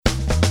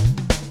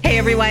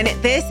everyone.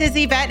 This is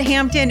Yvette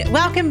Hampton.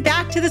 Welcome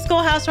back to the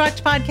Schoolhouse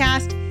Rocked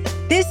podcast.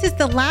 This is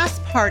the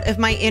last part of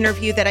my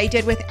interview that I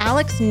did with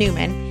Alex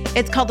Newman.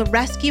 It's called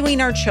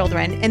Rescuing Our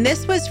Children. And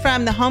this was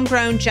from the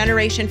Homegrown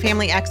Generation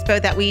Family Expo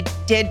that we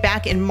did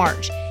back in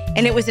March.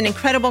 And it was an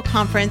incredible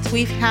conference.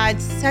 We've had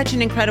such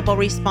an incredible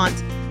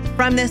response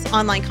from this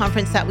online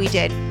conference that we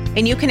did.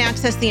 And you can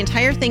access the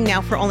entire thing now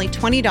for only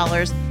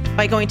 $20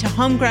 by going to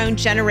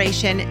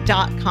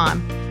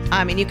homegrowngeneration.com.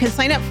 And you can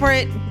sign up for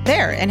it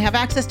there and have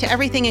access to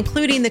everything,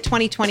 including the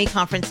 2020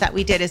 conference that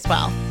we did as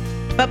well.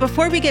 But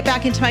before we get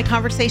back into my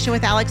conversation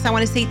with Alex, I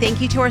want to say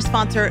thank you to our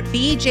sponsor,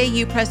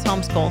 BJU Press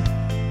Homeschool.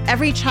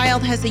 Every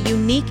child has a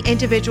unique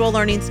individual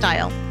learning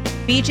style.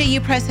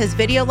 BJU Press has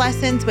video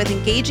lessons with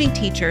engaging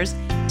teachers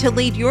to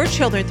lead your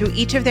children through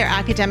each of their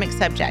academic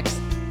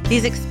subjects.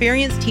 These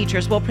experienced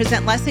teachers will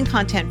present lesson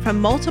content from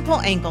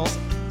multiple angles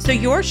so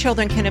your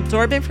children can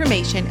absorb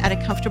information at a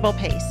comfortable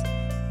pace.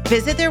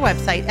 Visit their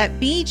website at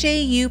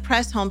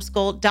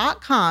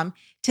bjupresshomeschool.com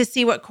to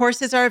see what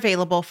courses are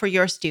available for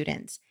your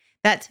students.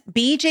 That's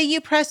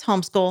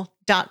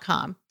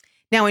bjupresshomeschool.com.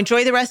 Now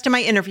enjoy the rest of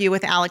my interview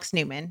with Alex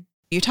Newman.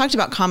 You talked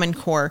about Common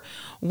Core.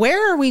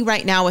 Where are we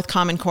right now with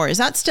Common Core? Is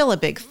that still a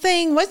big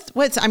thing?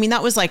 That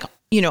was like,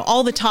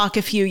 all the talk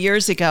a few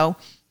years ago.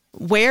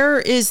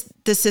 Where is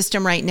the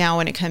system right now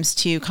when it comes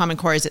to Common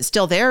Core? Is it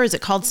still there? Is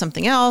it called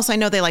something else? I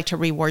know they like to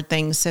reword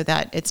things so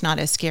that it's not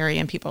as scary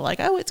and people are like,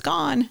 oh, it's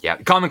gone. Yeah,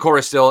 Common Core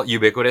is still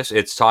ubiquitous.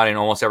 It's taught in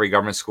almost every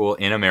government school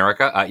in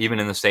America, even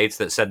in the states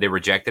that said they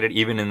rejected it,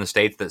 even in the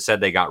states that said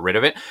they got rid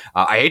of it.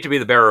 I hate to be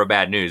the bearer of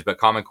bad news, but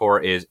Common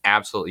Core is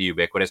absolutely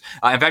ubiquitous.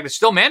 In fact, it's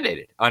still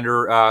mandated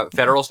under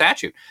federal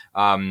statute.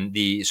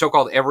 The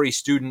so-called Every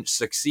Student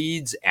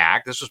Succeeds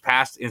Act, this was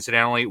passed,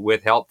 incidentally,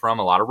 with help from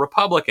a lot of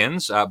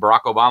Republicans.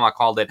 Barack Obama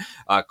called it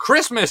a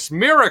Christmas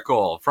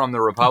miracle from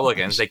the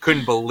Republicans. They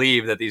couldn't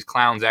believe that these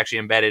clowns actually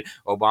embedded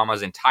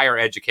Obama's entire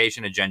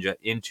education agenda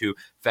into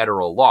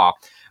federal law.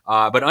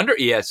 But under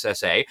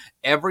ESSA,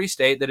 every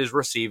state that is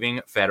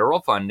receiving federal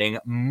funding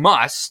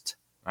must,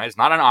 right, it's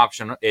not an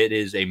option, it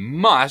is a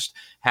must,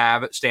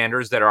 have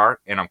standards that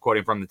are, and I'm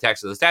quoting from the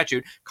text of the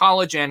statute,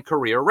 college and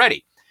career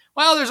ready.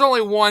 Well, there's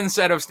only one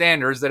set of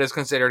standards that is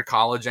considered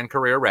college and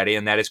career ready,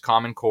 and that is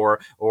Common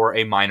Core or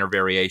a minor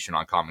variation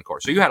on Common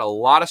Core. So you had a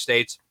lot of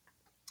states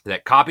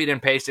that copied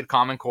and pasted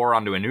Common Core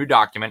onto a new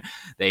document.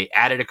 They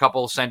added a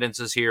couple of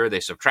sentences here.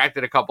 They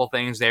subtracted a couple of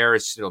things there.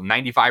 It's still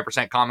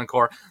 95% Common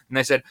Core. And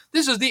they said,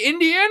 this is the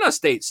Indiana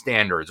state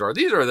standards, or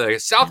these are the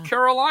South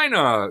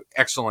Carolina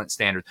excellent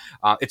standards.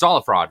 It's all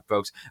a fraud,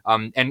 folks.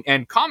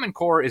 And Common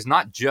Core is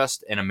not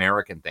just an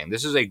American thing.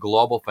 This is a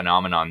global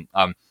phenomenon.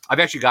 I've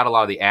actually got a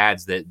lot of the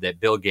ads that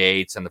Bill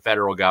Gates and the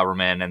federal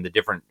government and the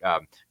different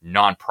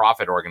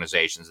nonprofit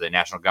organizations, the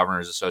National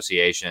Governors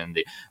Association,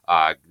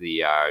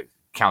 the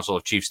Council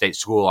of Chief State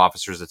School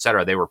Officers, et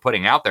cetera, they were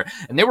putting out there.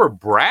 And they were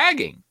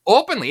bragging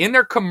openly in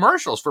their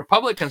commercials for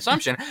public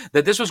consumption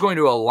that this was going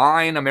to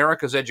align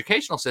America's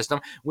educational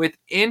system with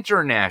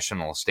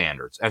international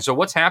standards. And so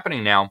what's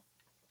happening now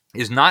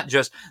is not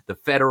just the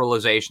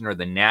federalization or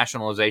the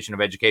nationalization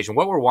of education.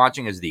 What we're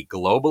watching is the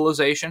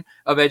globalization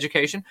of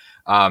education.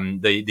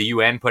 The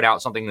UN put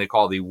out something they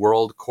call the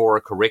World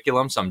Core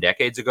Curriculum some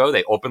decades ago.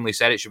 They openly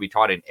said it should be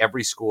taught in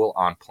every school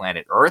on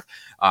planet Earth.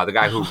 The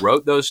guy who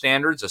wrote those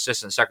standards,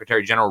 Assistant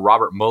Secretary General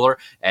Robert Mueller,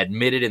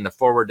 admitted in the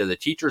foreword to the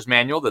teacher's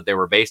manual that they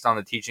were based on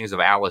the teachings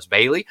of Alice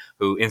Bailey,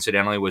 who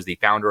incidentally was the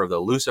founder of the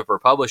Lucifer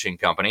Publishing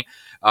Company.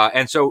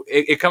 And so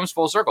it comes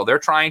full circle. They're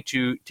trying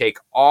to take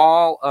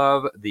all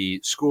of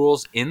the schools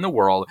in the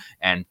world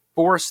and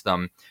force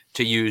them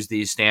to use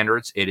these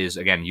standards. It is,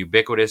 again,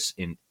 ubiquitous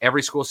in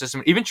every school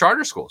system. Even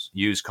charter schools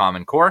use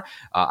Common Core.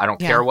 I don't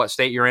care what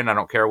state you're in. I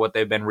don't care what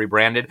they've been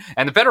rebranded.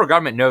 And the federal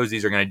government knows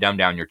these are going to dumb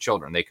down your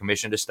children. They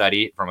commissioned a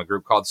study from a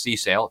group called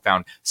CSAIL. It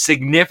found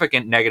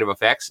significant negative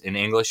effects in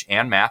English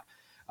and math.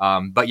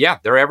 But yeah,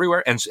 they're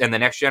everywhere. And the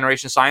next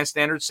generation science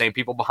standards, same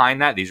people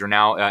behind that. These are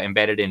now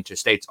embedded into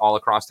states all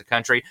across the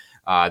country.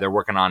 They're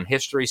working on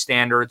history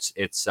standards.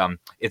 It's a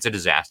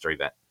disaster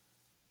event.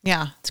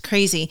 Yeah, it's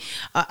crazy.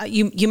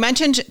 You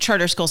mentioned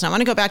charter schools, and I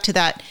want to go back to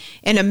that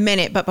in a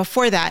minute. But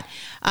before that,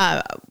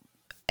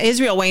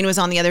 Israel Wayne was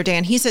on the other day,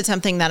 and he said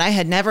something that I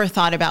had never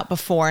thought about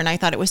before, and I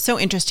thought it was so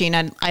interesting.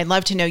 I'd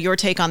love to know your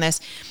take on this.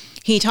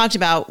 We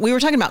were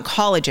talking about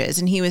colleges,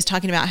 and he was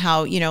talking about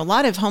how, a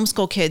lot of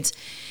homeschool kids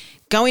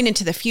going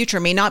into the future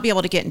may not be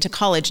able to get into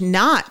college,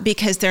 not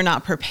because they're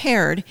not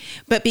prepared,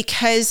 but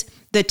because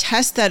the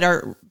tests that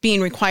are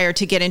being required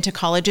to get into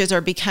colleges are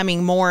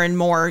becoming more and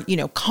more,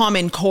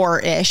 Common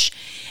Core-ish,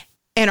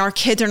 and our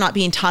kids are not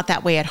being taught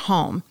that way at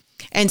home.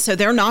 And so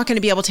they're not going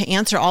to be able to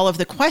answer all of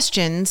the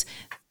questions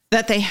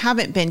that they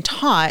haven't been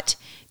taught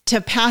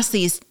to pass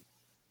these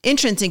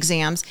entrance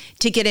exams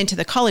to get into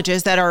the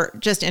colleges that are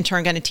just in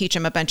turn going to teach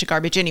them a bunch of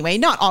garbage anyway.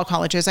 Not all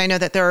colleges. I know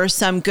that there are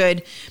some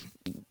good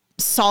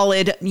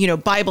solid,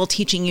 Bible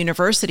teaching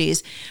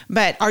universities.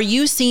 But are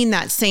you seeing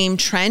that same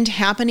trend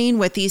happening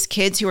with these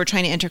kids who are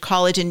trying to enter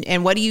college?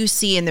 And what do you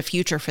see in the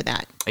future for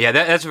that? Yeah,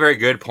 that's a very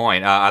good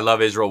point. I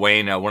love Israel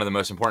Wayne. One of the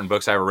most important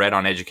books I ever read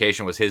on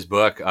education was his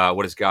book,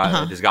 What Does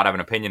God, Does God Have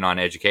an Opinion on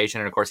Education?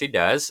 And of course he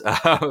does.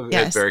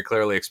 Yes. It's very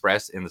clearly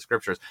expressed in the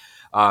scriptures.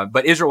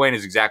 But Israel Wayne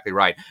is exactly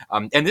right.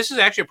 And this is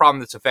actually a problem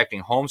that's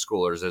affecting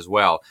homeschoolers as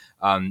well.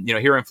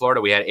 Here in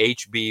Florida, we had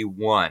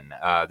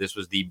HB1. This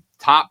was the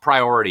top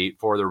priority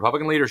for the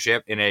Republican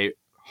leadership in a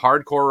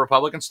hardcore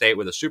Republican state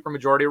with a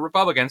supermajority of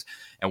Republicans.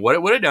 And what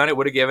it would have done, it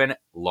would have given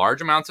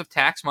large amounts of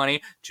tax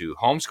money to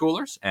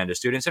homeschoolers and to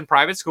students in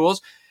private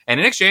schools.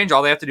 And in exchange,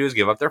 all they have to do is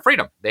give up their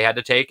freedom. They had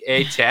to take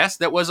a test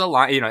that was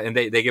aligned, and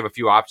they give a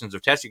few options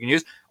of tests you can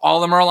use. All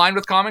of them are aligned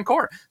with Common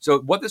Core.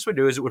 So what this would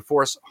do is it would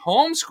force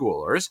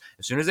homeschoolers,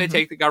 as soon as they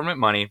take the government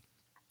money,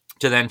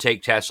 to then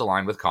take tests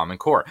aligned with Common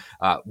Core.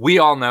 We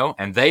all know,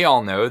 and they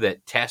all know,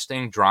 that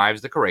testing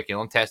drives the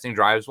curriculum. Testing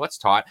drives what's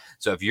taught.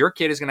 So if your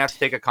kid is going to have to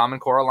take a Common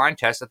Core aligned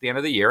test at the end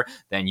of the year,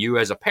 then you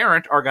as a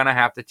parent are going to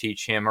have to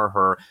teach him or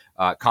her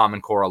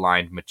Common Core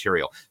aligned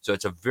material. So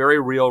it's a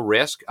very real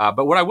risk.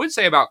 But what I would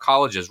say about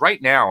colleges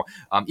right now,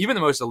 even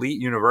the most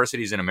elite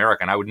universities in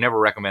America, and I would never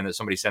recommend that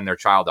somebody send their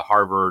child to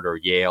Harvard or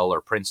Yale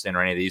or Princeton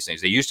or any of these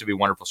things. They used to be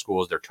wonderful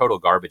schools. They're total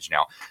garbage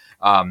now.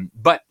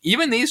 But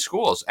even these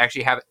schools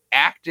actually have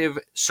active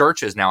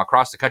searches now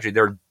across the country.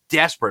 They're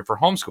desperate for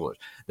homeschoolers.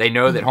 They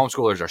know that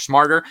homeschoolers are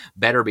smarter,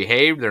 better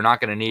behaved. They're not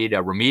going to need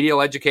a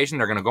remedial education.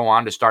 They're going to go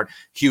on to start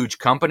huge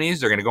companies.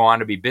 They're going to go on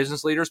to be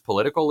business leaders,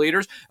 political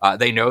leaders.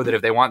 They know that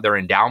if they want their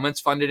endowments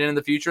funded in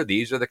the future,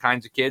 these are the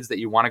kinds of kids that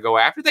you want to go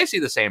after. They see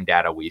the same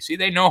data we see.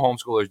 They know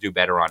homeschoolers do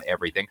better on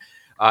everything.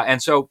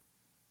 And so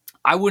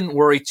I wouldn't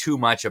worry too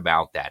much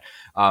about that.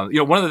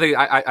 One of the things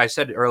I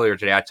said earlier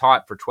today, I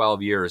taught for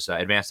 12 years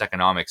advanced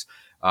economics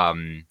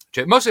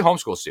to mostly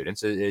homeschool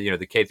students.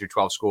 The K through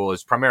 12 school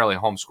is primarily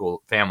homeschool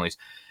families.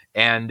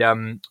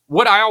 And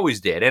what I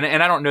always did, and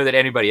I don't know that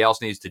anybody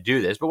else needs to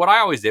do this, but what I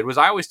always did was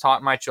I always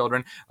taught my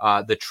children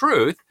the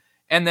truth.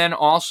 And then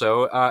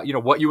also,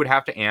 what you would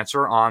have to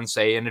answer on,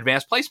 say, an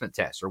advanced placement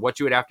test, or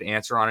what you would have to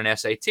answer on an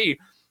SAT.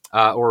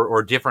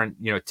 Or different,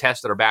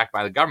 tests that are backed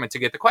by the government to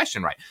get the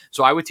question right.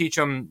 So I would teach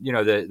them,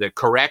 the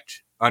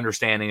correct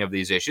understanding of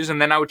these issues.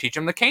 And then I would teach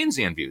them the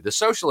Keynesian view, the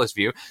socialist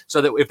view,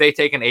 so that if they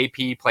take an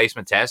AP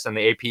placement test and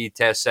the AP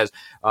test says,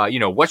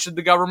 what should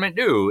the government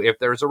do if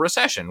there's a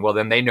recession? Well,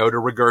 then they know to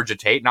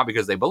regurgitate, not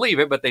because they believe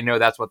it, but they know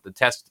that's what the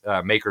test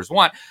makers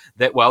want,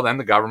 that, well, then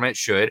the government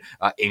should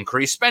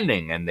increase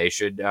spending and they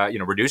should,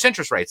 reduce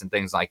interest rates and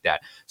things like that.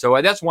 So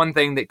that's one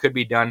thing that could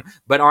be done.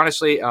 But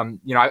honestly,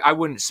 I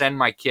wouldn't send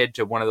my kid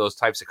to one of those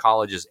types of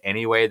colleges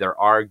anyway. There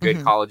are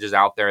good colleges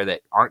out there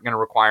that aren't going to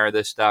require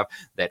this stuff,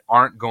 that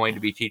aren't going to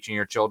be teaching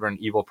your children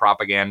evil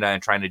propaganda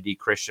and trying to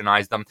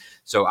de-Christianize them.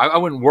 So I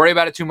wouldn't worry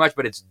about it too much,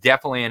 but it's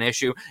definitely an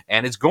issue.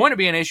 And it's going to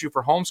be an issue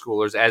for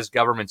homeschoolers as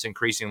governments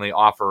increasingly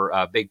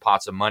offer big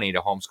pots of money to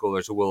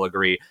homeschoolers who will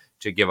agree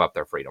to give up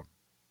their freedom.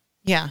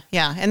 Yeah.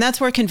 And that's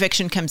where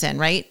conviction comes in,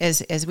 right?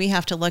 As we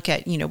have to look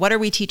at, what are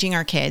we teaching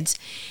our kids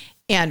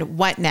and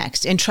what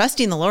next, and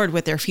trusting the Lord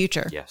with their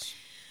future. Yes.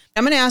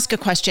 I'm going to ask a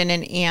question,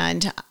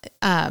 and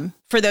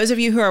for those of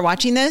you who are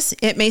watching this,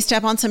 it may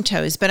step on some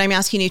toes, but I'm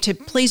asking you to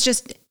please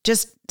just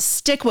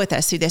stick with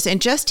us through this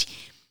and just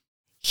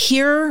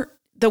hear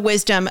the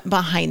wisdom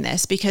behind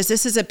this, because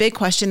this is a big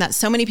question that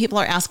so many people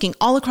are asking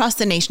all across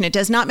the nation. It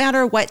does not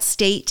matter what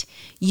state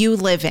you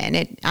live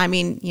in.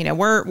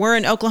 We're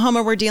in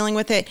Oklahoma, we're dealing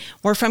with it.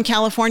 We're from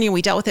California,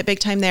 we dealt with it big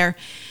time there.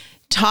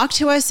 Talk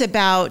to us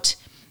about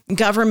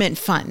government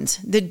funds,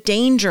 the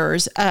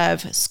dangers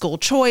of school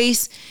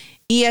choice,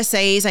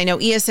 ESAs. I know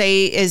ESA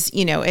is,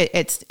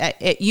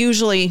 it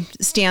usually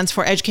stands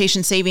for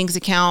Education Savings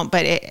Account,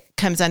 but it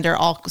comes under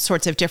all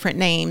sorts of different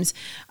names.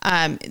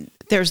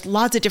 There's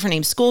lots of different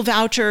names, school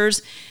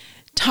vouchers.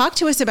 Talk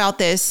to us about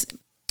this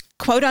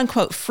quote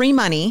unquote free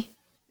money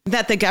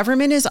that the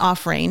government is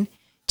offering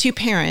to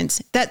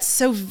parents. That's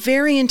so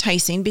very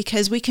enticing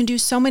because we can do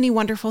so many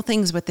wonderful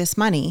things with this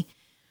money.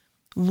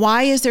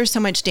 Why is there so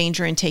much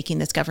danger in taking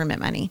this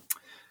government money?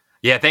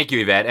 Yeah, thank you,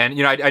 Yvette. And,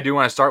 I do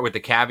want to start with the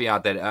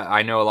caveat that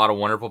I know a lot of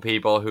wonderful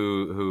people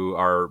who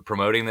are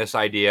promoting this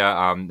idea.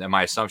 And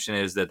my assumption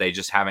is that they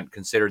just haven't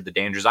considered the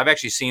dangers. I've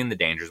actually seen the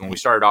dangers. When we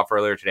started off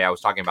earlier today, I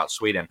was talking about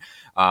Sweden,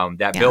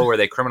 bill where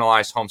they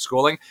criminalized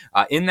homeschooling.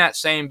 In that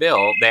same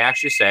bill, they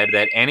actually said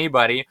that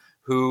anybody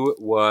who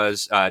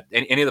was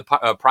any of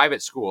the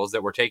private schools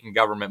that were taking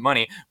government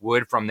money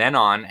would from then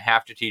on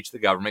have to teach the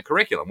government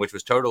curriculum, which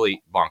was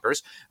totally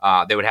bonkers.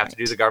 They would have to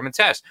do the government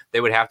test.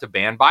 They would have to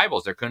ban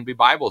Bibles. There couldn't be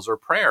Bibles or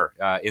prayer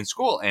in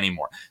school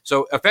anymore.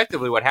 So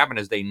effectively what happened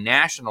is they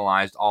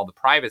nationalized all the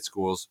private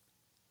schools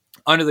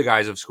under the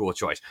guise of school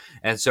choice.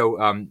 And so,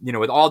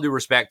 with all due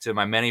respect to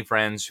my many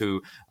friends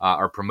who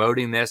are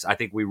promoting this, I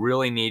think we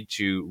really need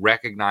to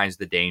recognize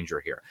the danger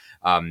here.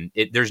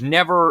 There's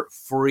never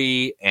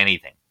free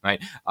anything.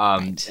 right?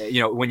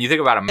 When you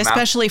think about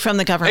especially from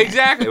the government.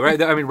 Exactly,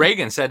 right? I mean,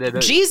 Reagan said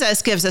that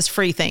Jesus gives us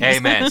free things.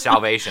 Amen.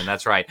 Salvation.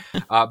 That's right.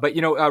 But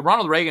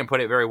Ronald Reagan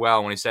put it very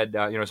well when he said,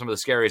 some of the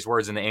scariest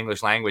words in the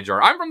English language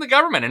are, "I'm from the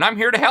government and I'm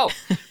here to help."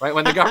 Right?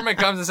 When the government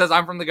comes and says,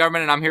 "I'm from the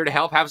government and I'm here to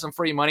help, have some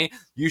free money,"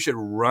 you should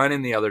run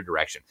in the other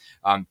direction.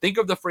 Think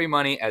of the free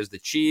money as the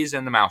cheese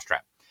and the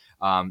mousetrap.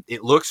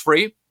 It looks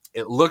free.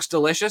 It looks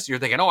delicious. You're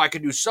thinking, I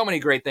could do so many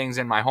great things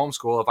in my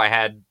homeschool if I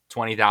had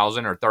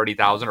 20,000 or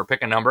 30,000 or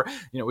pick a number.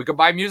 We could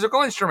buy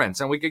musical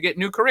instruments and we could get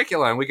new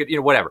curricula and we could,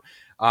 whatever.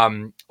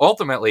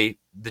 Ultimately,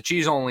 the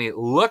cheese only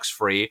looks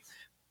free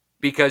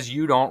because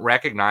you don't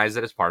recognize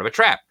that it's part of a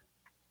trap.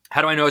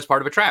 How do I know it's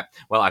part of a trap?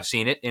 Well, I've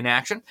seen it in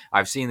action.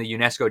 I've seen the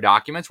UNESCO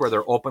documents where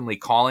they're openly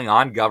calling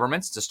on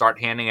governments to start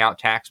handing out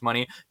tax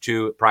money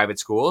to private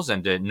schools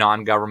and to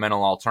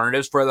non-governmental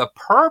alternatives for the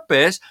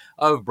purpose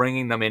of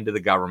bringing them into the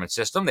government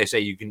system. They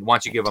say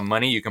once you give them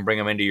money, you can bring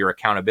them into your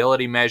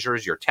accountability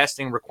measures, your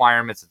testing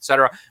requirements,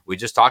 etc. We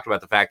just talked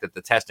about the fact that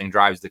the testing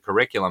drives the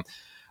curriculum.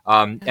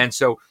 And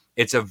so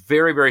it's a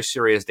very, very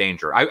serious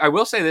danger. I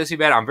will say this,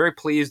 Yvette, I'm very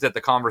pleased that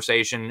the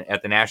conversation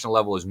at the national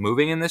level is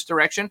moving in this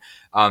direction.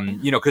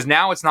 Because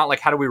now it's not like,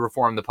 how do we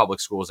reform the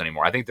public schools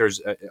anymore? I think there's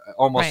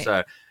almost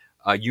a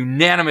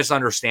unanimous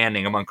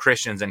understanding among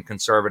Christians and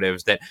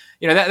conservatives that,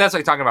 that's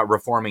like talking about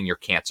reforming your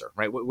cancer,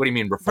 right? What do you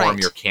mean reform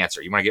your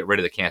cancer? You want to get rid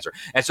of the cancer.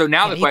 And so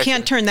now the question... You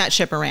can't turn that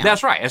ship around.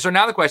 That's right. And so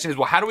now the question is,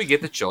 well, how do we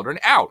get the children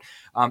out?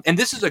 And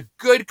this is a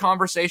good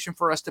conversation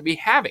for us to be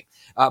having.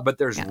 But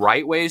there's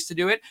right ways to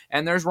do it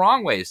and there's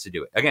wrong ways to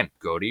do it. Again,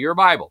 go to your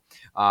Bible.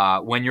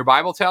 When your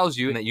Bible tells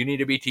you that you need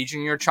to be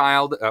teaching your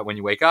child when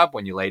you wake up,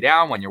 when you lay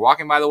down, when you're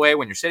walking by the way,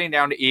 when you're sitting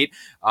down to eat,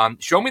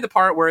 show me the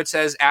part where it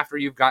says after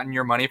you've gotten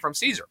your money from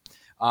Caesar.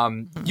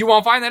 You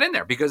won't find that in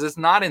there because it's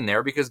not in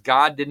there because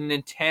God didn't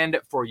intend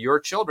for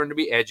your children to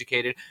be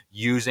educated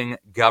using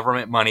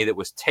government money that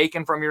was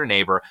taken from your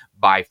neighbor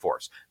by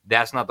force.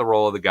 That's not the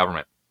role of the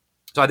government.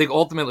 So I think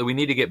ultimately we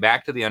need to get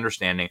back to the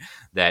understanding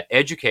that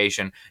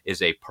education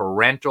is a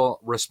parental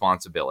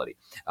responsibility.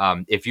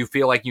 If you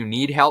feel like you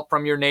need help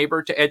from your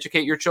neighbor to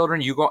educate your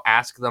children, you go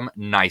ask them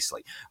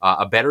nicely.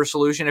 A better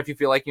solution, if you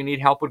feel like you need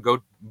help, would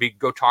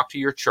go talk to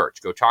your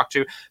church, go talk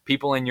to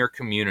people in your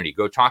community,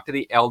 go talk to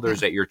the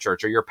elders at your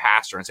church or your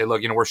pastor and say,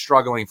 look, we're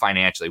struggling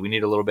financially. We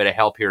need a little bit of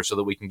help here so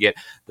that we can get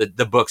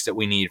the books that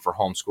we need for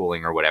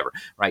homeschooling or whatever,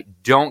 right?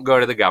 Don't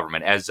go to the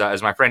government.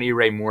 As my friend E.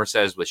 Ray Moore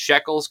says, with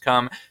shekels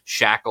come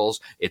shackles.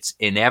 It's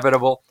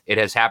inevitable. It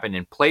has happened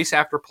in place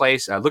after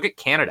place. Look at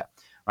Canada,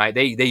 right?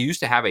 They used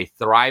to have a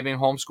thriving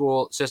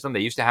homeschool system.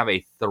 They used to have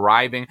a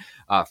thriving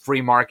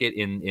free market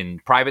in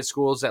private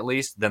schools, at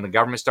least. Then the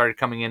government started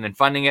coming in and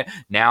funding it.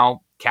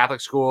 Now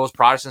Catholic schools,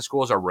 Protestant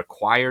schools are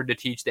required to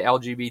teach the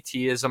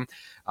LGBTism.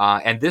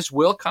 And this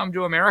will come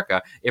to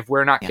America if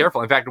we're not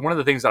careful. In fact, one of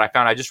the things that I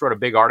found, I just wrote a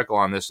big article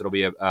on this. It'll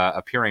be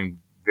appearing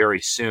very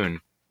soon.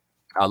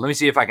 Let me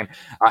see if I can.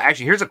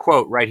 Actually, here's a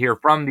quote right here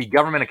from the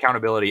Government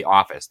Accountability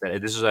Office.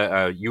 This is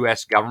a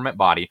U.S. government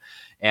body,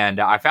 and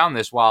I found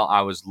this while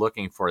I was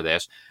looking for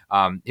this.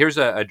 Here's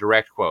a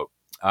direct quote.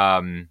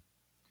 GAO's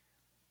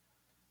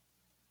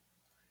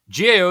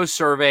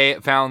survey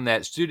found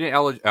that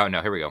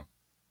here we go.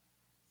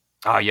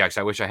 Oh, yucks,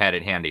 I wish I had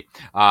it handy.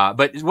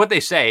 But what they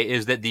say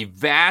is that the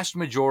vast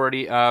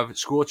majority of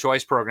school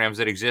choice programs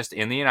that exist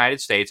in the United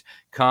States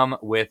come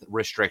with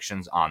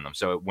restrictions on them.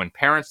 So when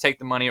parents take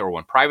the money or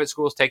when private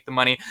schools take the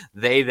money,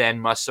 they then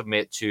must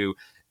submit to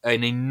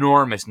an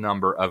enormous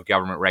number of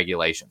government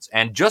regulations.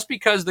 And just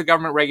because the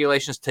government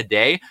regulations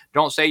today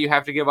don't say you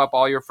have to give up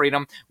all your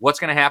freedom, what's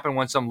going to happen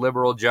when some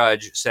liberal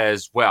judge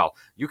says, well,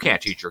 you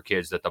can't teach your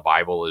kids that the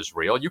Bible is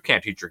real. You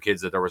can't teach your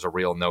kids that there was a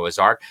real Noah's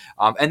Ark.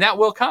 And that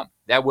will come.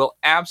 That will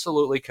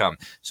absolutely come.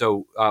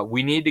 So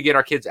we need to get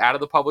our kids out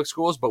of the public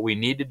schools, but we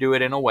need to do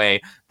it in a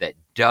way that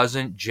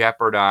doesn't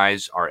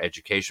jeopardize our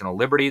educational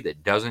liberty,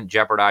 that doesn't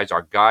jeopardize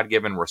our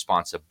God-given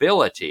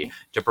responsibility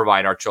to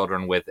provide our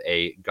children with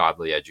a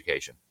godly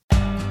education.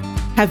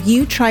 Have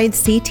you tried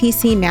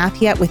CTC Math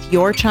yet with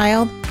your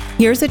child?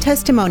 Here's a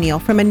testimonial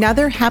from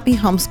another happy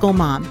homeschool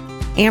mom.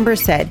 Amber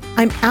said,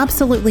 I'm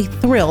absolutely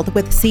thrilled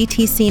with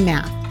CTC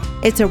Math.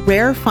 It's a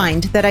rare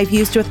find that I've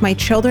used with my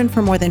children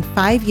for more than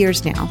 5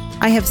 years now.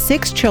 I have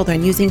 6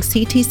 children using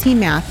CTC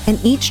Math, and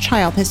each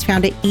child has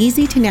found it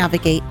easy to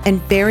navigate and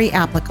very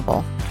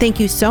applicable. Thank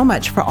you so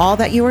much for all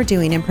that you are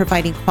doing in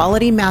providing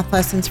quality math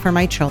lessons for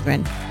my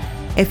children.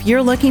 If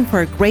you're looking for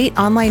a great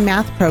online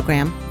math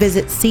program,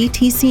 visit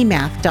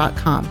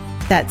ctcmath.com.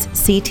 That's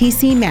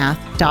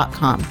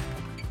ctcmath.com.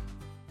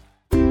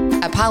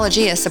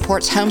 Apologia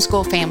supports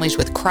homeschool families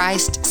with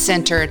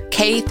Christ-centered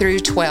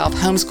K-12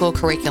 homeschool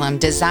curriculum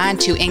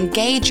designed to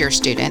engage your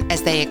student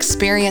as they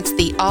experience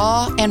the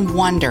awe and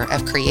wonder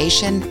of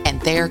creation and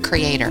their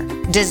creator.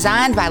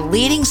 Designed by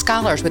leading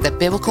scholars with a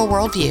biblical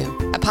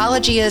worldview,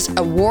 Apologia's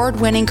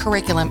award-winning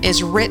curriculum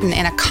is written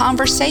in a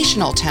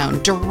conversational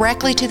tone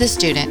directly to the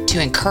student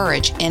to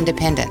encourage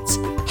independence.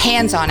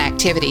 Hands-on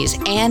activities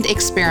and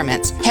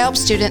experiments help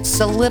students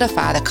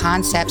solidify the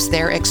concepts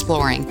they're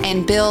exploring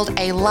and build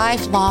a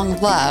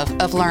lifelong love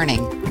of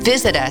learning.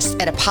 Visit us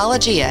at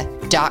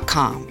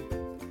apologia.com.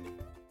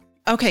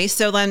 Okay,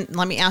 so then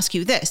let me ask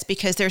you this,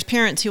 because there's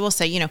parents who will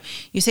say,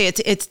 you say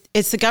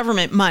it's the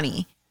government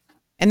money.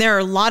 And there are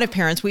a lot of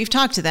parents, we've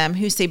talked to them,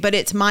 who say, but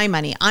it's my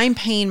money. I'm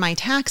paying my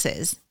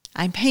taxes.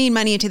 I'm paying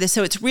money into this.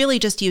 So it's really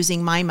just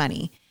using my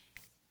money.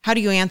 How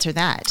do you answer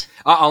that?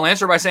 I'll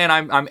answer by saying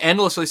I'm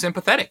endlessly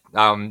sympathetic.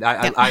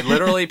 I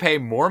literally pay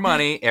more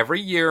money every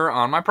year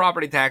on my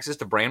property taxes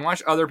to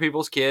brainwash other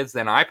people's kids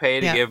than I pay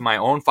to give my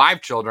own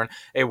 5 children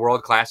a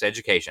world-class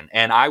education.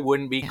 And I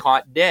wouldn't be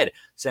caught dead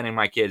sending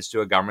my kids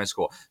to a government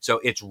school. So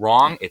it's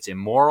wrong, it's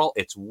immoral,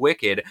 it's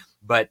wicked,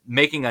 but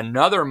making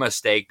another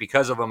mistake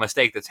because of a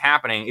mistake that's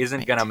happening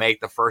isn't going to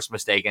make the first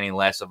mistake any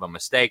less of a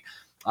mistake.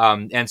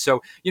 And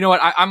so, you know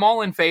what, I'm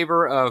all in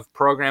favor of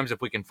programs if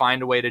we can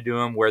find a way to do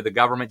them where the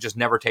government just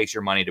never takes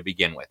your money to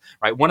begin with,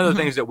 right? One of the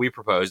things that we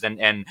proposed,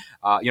 and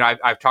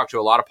I've talked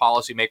to a lot of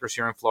policymakers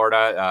here in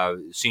Florida,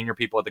 senior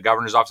people at the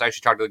governor's office. I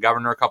actually talked to the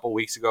governor a couple of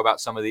weeks ago about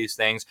some of these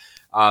things.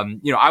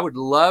 I would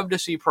love to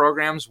see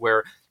programs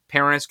where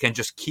parents can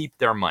just keep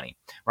their money,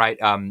 right?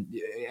 And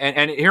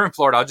here in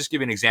Florida, I'll just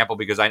give you an example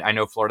because I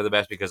know Florida the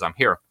best because I'm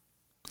here.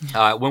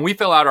 When we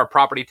fill out our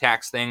property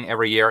tax thing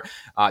every year,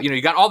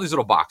 you got all these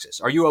little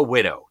boxes. Are you a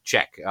widow?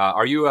 Check.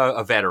 Are you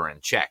a veteran?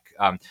 Check.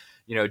 Are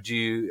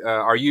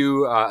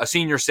you a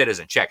senior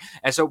citizen? Check.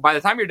 And so by the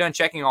time you're done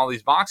checking all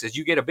these boxes,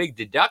 you get a big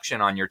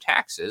deduction on your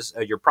taxes,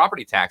 your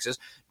property taxes,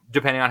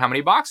 depending on how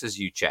many boxes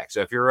you check.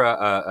 So if you're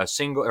a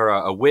single or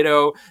a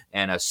widow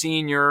and a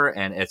senior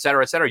and et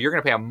cetera, you're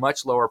going to pay a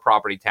much lower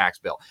property tax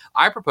bill.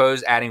 I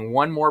propose adding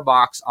one more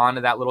box onto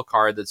that little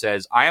card that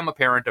says, I am a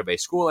parent of a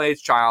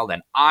school-age child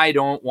and I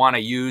don't want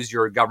to use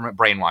your government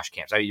brainwash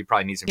camps. You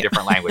probably need some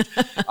different language.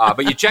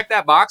 But you check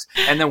that box,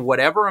 and then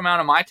whatever amount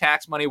of my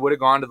tax money would have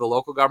gone to the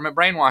local government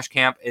brainwash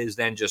camp is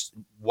then just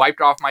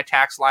wiped off my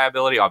tax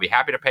liability. I'll be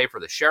happy to pay for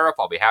the sheriff.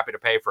 I'll be happy to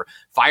pay for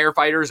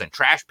firefighters and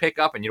trash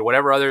pickup and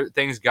whatever other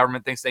things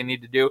government thinks they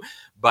need to do,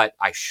 but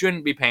I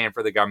shouldn't be paying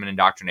for the government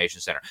indoctrination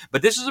center.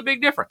 But this is a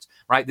big difference,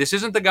 right? This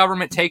isn't the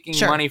government taking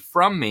money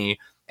from me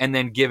and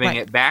then giving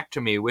it back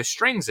to me with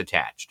strings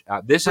attached.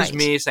 This is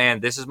me saying,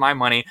 this is my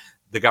money.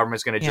 The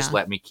government's going to just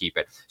let me keep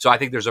it. So I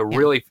think there's a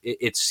really,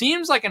 it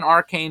seems like an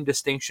arcane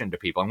distinction to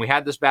people. And we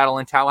had this battle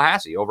in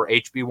Tallahassee over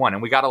HB1,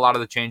 and we got a lot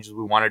of the changes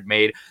we wanted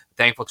made.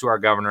 Thankful to our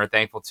governor,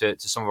 thankful to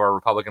some of our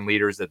Republican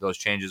leaders that those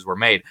changes were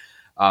made.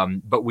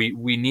 But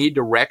we need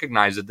to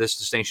recognize that this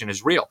distinction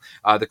is real.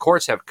 The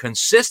courts have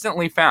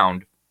consistently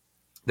found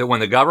that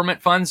when the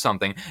government funds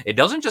something, it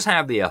doesn't just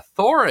have the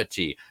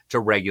authority to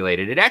regulate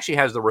it. It actually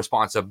has the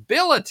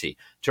responsibility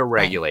to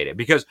regulate it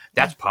because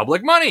that's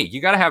public money.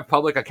 You got to have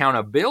public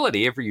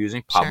accountability if you're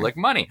using public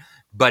money.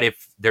 But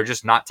if they're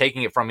just not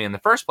taking it from me in the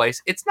first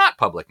place, it's not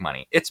public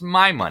money. It's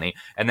my money,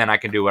 and then I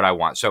can do what I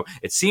want. So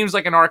it seems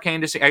like an arcane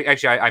distinction.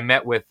 Actually, I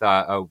met with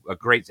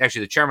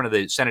the chairman of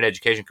the Senate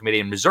Education Committee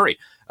in Missouri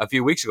a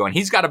few weeks ago, and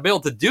he's got a bill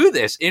to do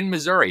this in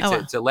Missouri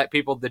to let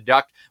people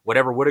deduct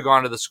whatever would have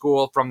gone to the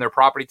school from their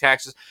property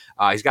taxes.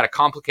 He's got a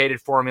complicated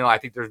formula. I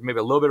think there's maybe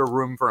a little bit of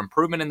room for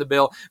improvement in the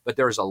bill, but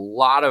there's a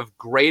lot of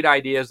great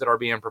ideas that are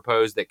being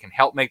proposed that can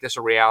help make this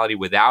a reality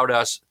without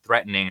us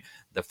threatening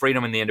the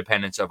freedom and the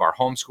independence of our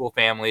homeschool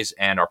families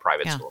and our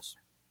private schools.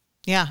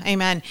 Yeah,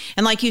 amen.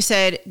 And like you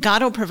said,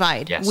 God will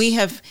provide. Yes. We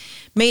have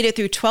made it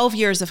through 12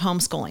 years of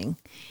homeschooling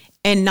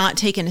and not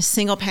taken a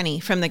single penny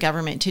from the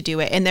government to do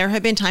it. And there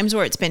have been times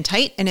where it's been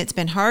tight and it's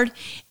been hard.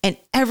 And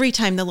every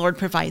time the Lord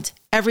provides,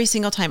 every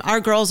single time.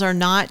 Our girls are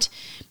not,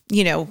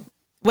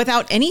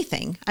 without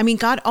anything. I mean,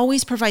 God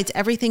always provides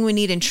everything we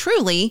need. And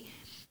truly,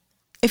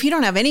 if you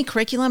don't have any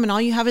curriculum and all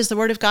you have is the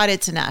word of God,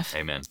 it's enough.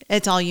 Amen.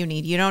 It's all you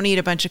need. You don't need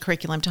a bunch of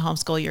curriculum to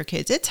homeschool your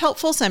kids. It's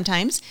helpful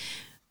sometimes,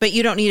 but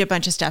you don't need a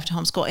bunch of stuff to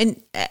homeschool.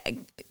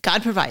 And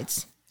God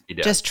provides. He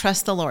does. Just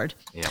trust the Lord.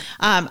 Yeah.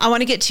 I want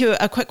to get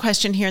to a quick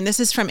question here. And this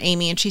is from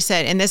Amy. And she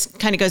said, and this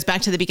kind of goes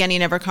back to the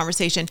beginning of our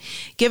conversation,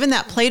 given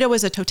that Plato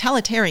was a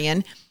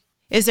totalitarian,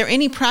 is there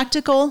any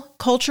practical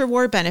culture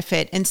war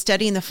benefit in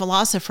studying the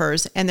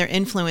philosophers and their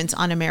influence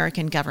on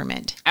American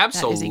government?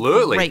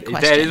 Absolutely.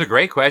 That is a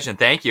great question.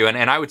 Thank you.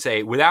 And I would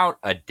say without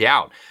a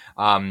doubt,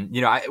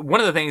 one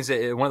of the things,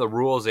 one of the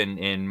rules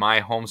in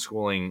my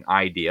homeschooling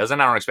ideas,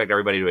 and I don't expect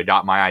everybody to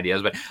adopt my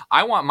ideas, but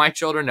I want my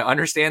children to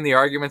understand the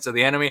arguments of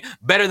the enemy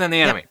better than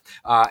the enemy.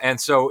 And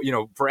so,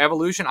 for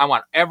evolution, I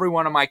want every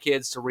one of my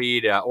kids to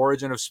read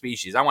Origin of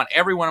Species. I want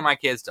every one of my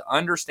kids to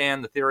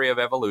understand the theory of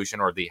evolution,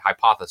 or the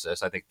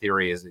hypothesis. I think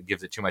theory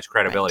gives it too much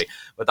credibility,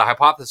 but the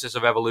hypothesis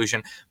of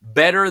evolution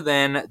better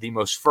than the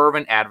most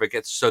fervent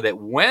advocates, so that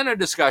when a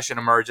discussion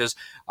emerges,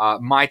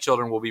 my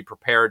children will be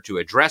prepared to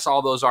address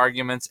all those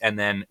arguments and and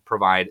then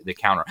provide the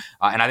counter.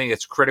 And I think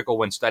it's critical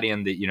when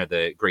studying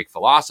the Greek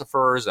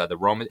philosophers, the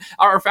Roman,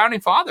 our founding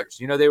fathers.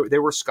 They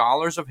were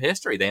scholars of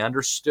history. They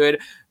understood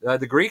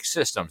the Greek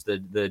systems,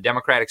 the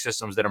democratic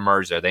systems that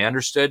emerged there. They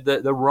understood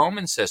the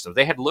Roman systems.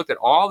 They had looked at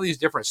all these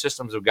different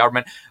systems of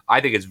government. I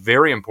think it's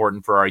very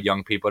important for our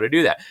young people to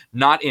do that.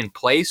 Not in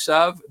place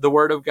of the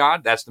Word of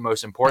God. That's the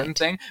most important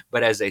thing,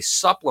 but as a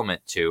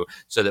supplement to,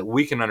 so that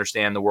we can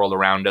understand the world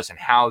around us and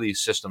how these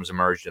systems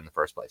emerged in the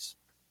first place.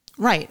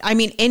 Right. I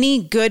mean,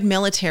 any good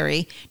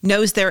military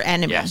knows their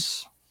enemy.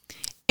 Yes.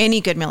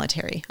 Any good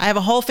military. I have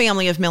a whole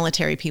family of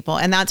military people,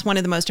 and that's one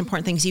of the most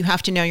important things. You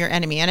have to know your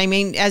enemy. And I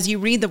mean, as you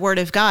read the Word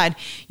of God,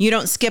 you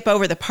don't skip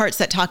over the parts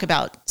that talk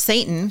about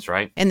Satan That's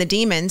right. and the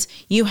demons.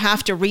 You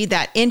have to read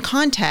that in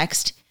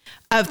context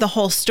of the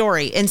whole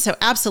story. And so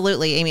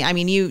absolutely, Amy, I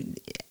mean,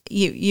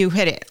 you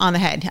hit it on the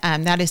head.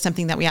 That is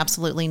something that we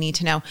absolutely need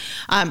to know.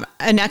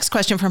 A next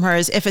question from her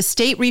is, if a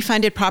state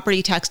refunded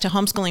property tax to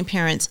homeschooling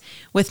parents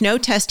with no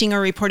testing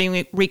or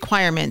reporting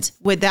requirements,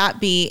 would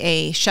that be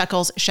a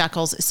shekels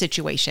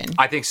situation?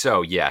 I think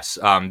so, yes.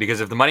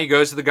 Because if the money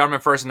goes to the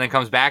government first and then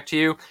comes back to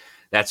you,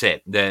 that's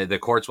it. The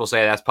courts will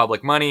say that's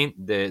public money.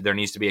 There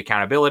needs to be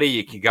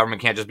accountability.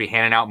 Government can't just be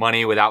handing out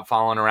money without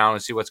following around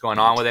and see what's going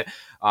on with it.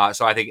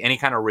 So I think any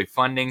kind of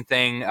refunding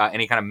thing,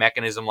 any kind of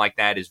mechanism like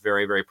that is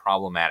very, very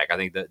problematic. I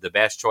think the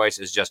best choice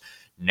is just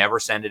never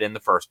send it in the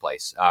first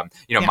place.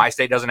 My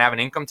state doesn't have an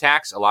income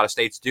tax. A lot of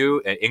states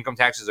do. Income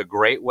tax is a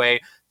great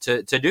way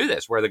to do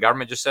this, where the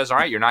government just says, all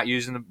right, you're not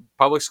using the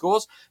public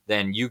schools,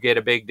 then you get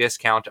a big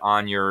discount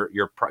on your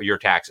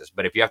taxes.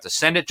 But if you have to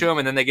send it to them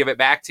and then they give it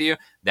back to you,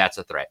 that's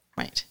a threat.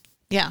 Right.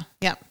 Yeah.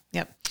 Yep.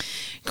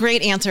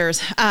 Great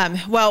answers.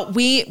 Well,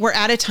 we're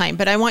out of time,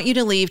 but I want you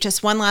to leave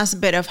just one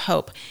last bit of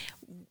hope.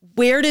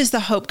 Where does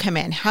the hope come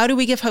in? How do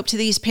we give hope to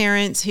these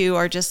parents who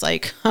are just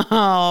like,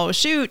 oh,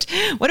 shoot,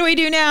 what do we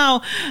do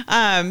now?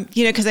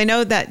 Because I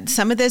know that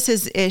some of this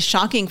is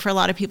shocking for a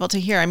lot of people to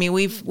hear. I mean,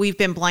 we've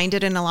been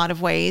blinded in a lot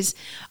of ways,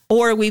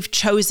 or we've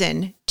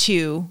chosen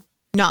to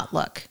not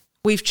look.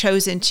 We've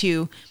chosen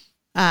to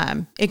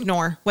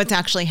ignore what's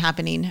actually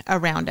happening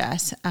around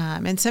us.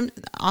 And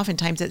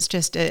oftentimes it's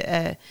just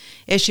a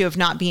issue of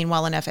not being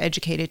well enough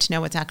educated to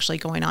know what's actually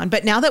going on.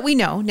 But now that we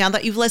know, now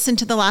that you've listened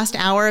to the last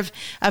hour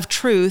of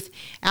truth,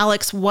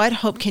 Alex, what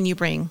hope can you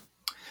bring?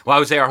 Well, I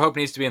would say our hope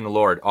needs to be in the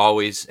Lord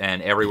always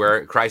and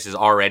everywhere. Christ is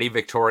already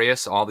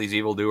victorious. All these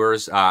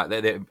evildoers, a lot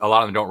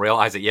of them don't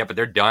realize it yet, but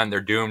they're done. They're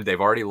doomed. They've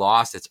already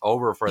lost. It's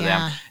over for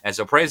them. And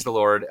so praise the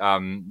Lord.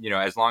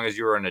 As long as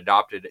you are an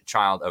adopted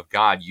child of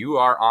God, you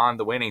are on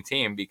the winning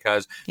team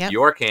because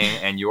your King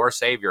and your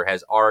Savior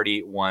has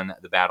already won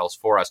the battles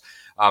for us.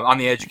 On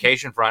the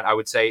education front, I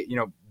would say,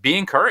 be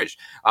encouraged.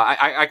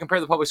 I compare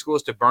the public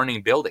schools to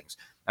burning buildings.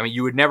 I mean,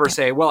 you would never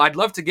say, well, I'd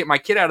love to get my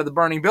kid out of the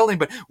burning building,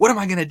 but what am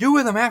I going to do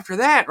with them after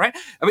that, right?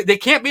 I mean, they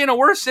can't be in a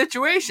worse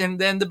situation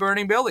than the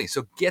burning building.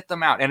 So get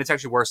them out. And it's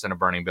actually worse than a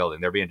burning building.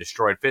 They're being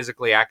destroyed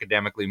physically,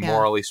 academically,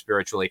 morally,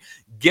 spiritually.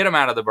 Get them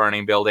out of the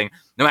burning building.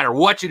 No matter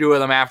what you do with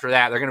them after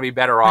that, they're going to be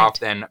better off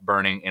than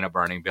burning in a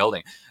burning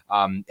building.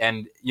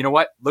 And you know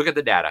what? Look at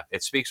the data.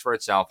 It speaks for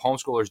itself.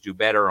 Homeschoolers do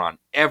better on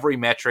every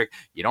metric.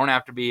 You don't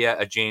have to be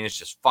a genius.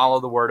 Just follow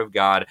the Word of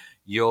God.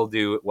 You'll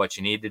do what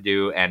you need to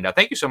do. And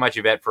thank you so much,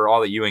 Yvette, for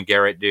all that you and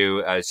Garrett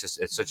do. It's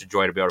such a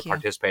joy to be able to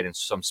participate in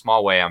some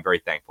small way. I'm very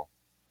thankful.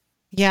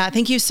 Yeah,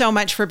 thank you so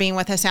much for being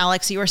with us,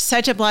 Alex. You are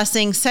such a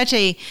blessing, such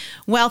a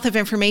wealth of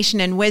information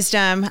and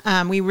wisdom.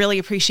 We really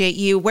appreciate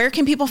you. Where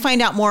can people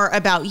find out more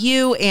about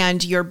you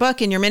and your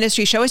book and your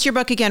ministry? Show us your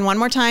book again one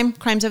more time,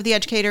 Crimes of the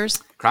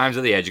Educators. Crimes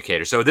of the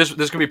Educator. So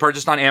this can be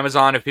purchased on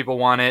Amazon if people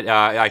want it.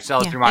 I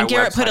sell it through my website. And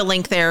Garrett put a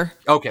link there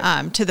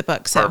to the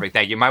book. So. Perfect.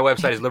 Thank you. My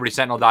website is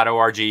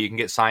libertysentinel.org. You can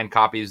get signed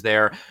copies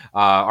there.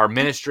 Our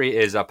ministry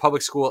is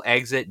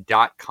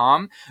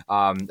publicschoolexit.com.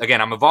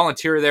 Again, I'm a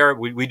volunteer there.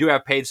 We do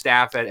have paid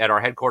staff at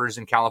our headquarters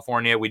in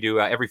California. We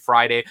do every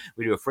Friday,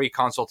 we do a free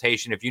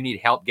consultation. If you need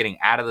help getting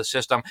out of the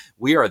system,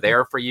 we are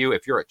there for you.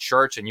 If you're a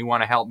church and you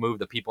want to help move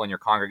the people in your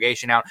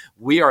congregation out,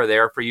 we are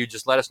there for you.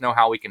 Just let us know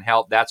how we can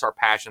help. That's our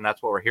passion.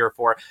 That's what we're here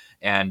for.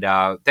 And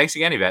thanks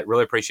again, Yvette.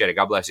 Really appreciate it.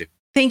 God bless you.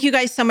 Thank you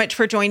guys so much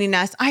for joining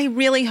us. I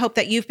really hope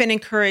that you've been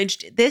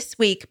encouraged this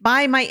week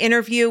by my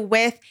interview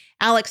with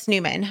Alex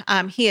Newman.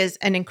 He is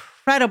an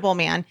incredible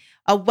man,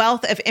 a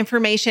wealth of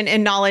information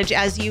and knowledge,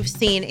 as you've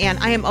seen. And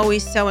I am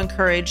always so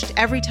encouraged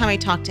every time I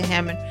talk to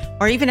him,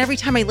 or even every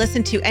time I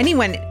listen to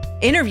anyone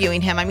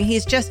interviewing him. I mean,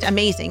 he's just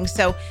amazing.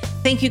 So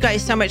thank you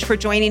guys so much for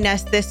joining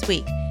us this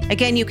week.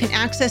 Again, you can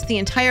access the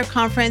entire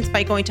conference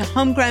by going to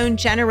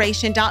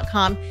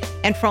homegrowngeneration.com.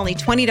 And for only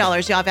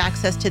 $20, you'll have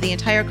access to the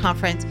entire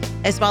conference,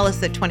 as well as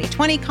the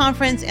 2020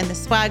 conference and the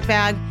swag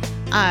bag.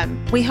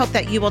 We hope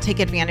that you will take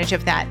advantage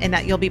of that and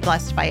that you'll be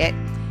blessed by it.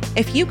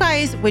 If you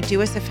guys would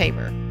do us a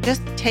favor,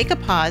 just take a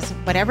pause,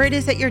 whatever it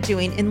is that you're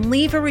doing, and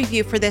leave a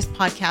review for this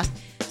podcast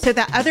so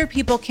that other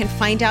people can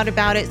find out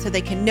about it, so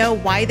they can know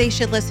why they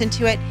should listen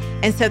to it,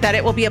 and so that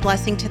it will be a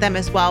blessing to them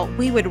as well.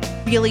 We would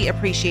really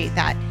appreciate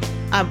that.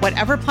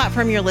 whatever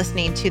platform you're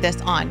listening to this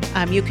on,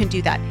 you can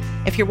do that.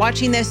 If you're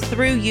watching this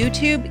through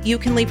YouTube, you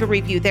can leave a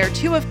review there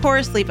too, of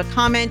course. Leave a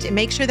comment and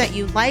make sure that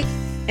you like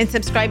and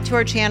subscribe to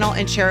our channel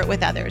and share it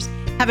with others.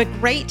 Have a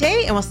great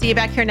day, and we'll see you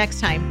back here next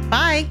time.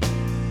 Bye.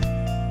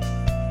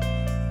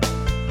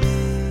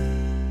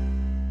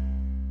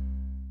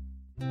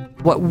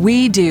 What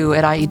we do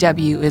at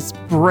IEW is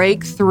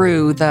break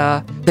through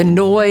the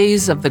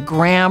noise of the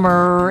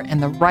grammar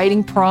and the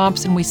writing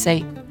prompts, and we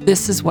say,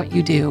 this is what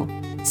you do,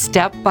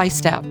 step by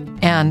step.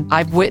 And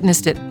I've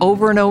witnessed it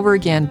over and over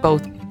again,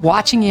 both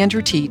watching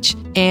Andrew teach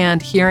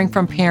and hearing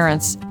from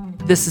parents,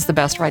 this is the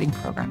best writing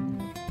program.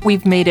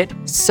 We've made it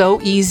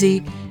so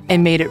easy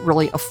and made it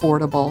really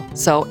affordable.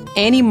 So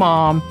any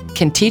mom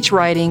can teach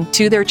writing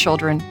to their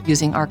children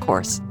using our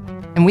course,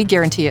 and we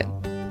guarantee it.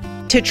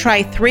 To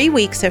try 3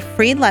 weeks of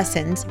free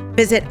lessons,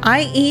 visit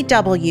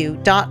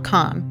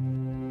IEW.com.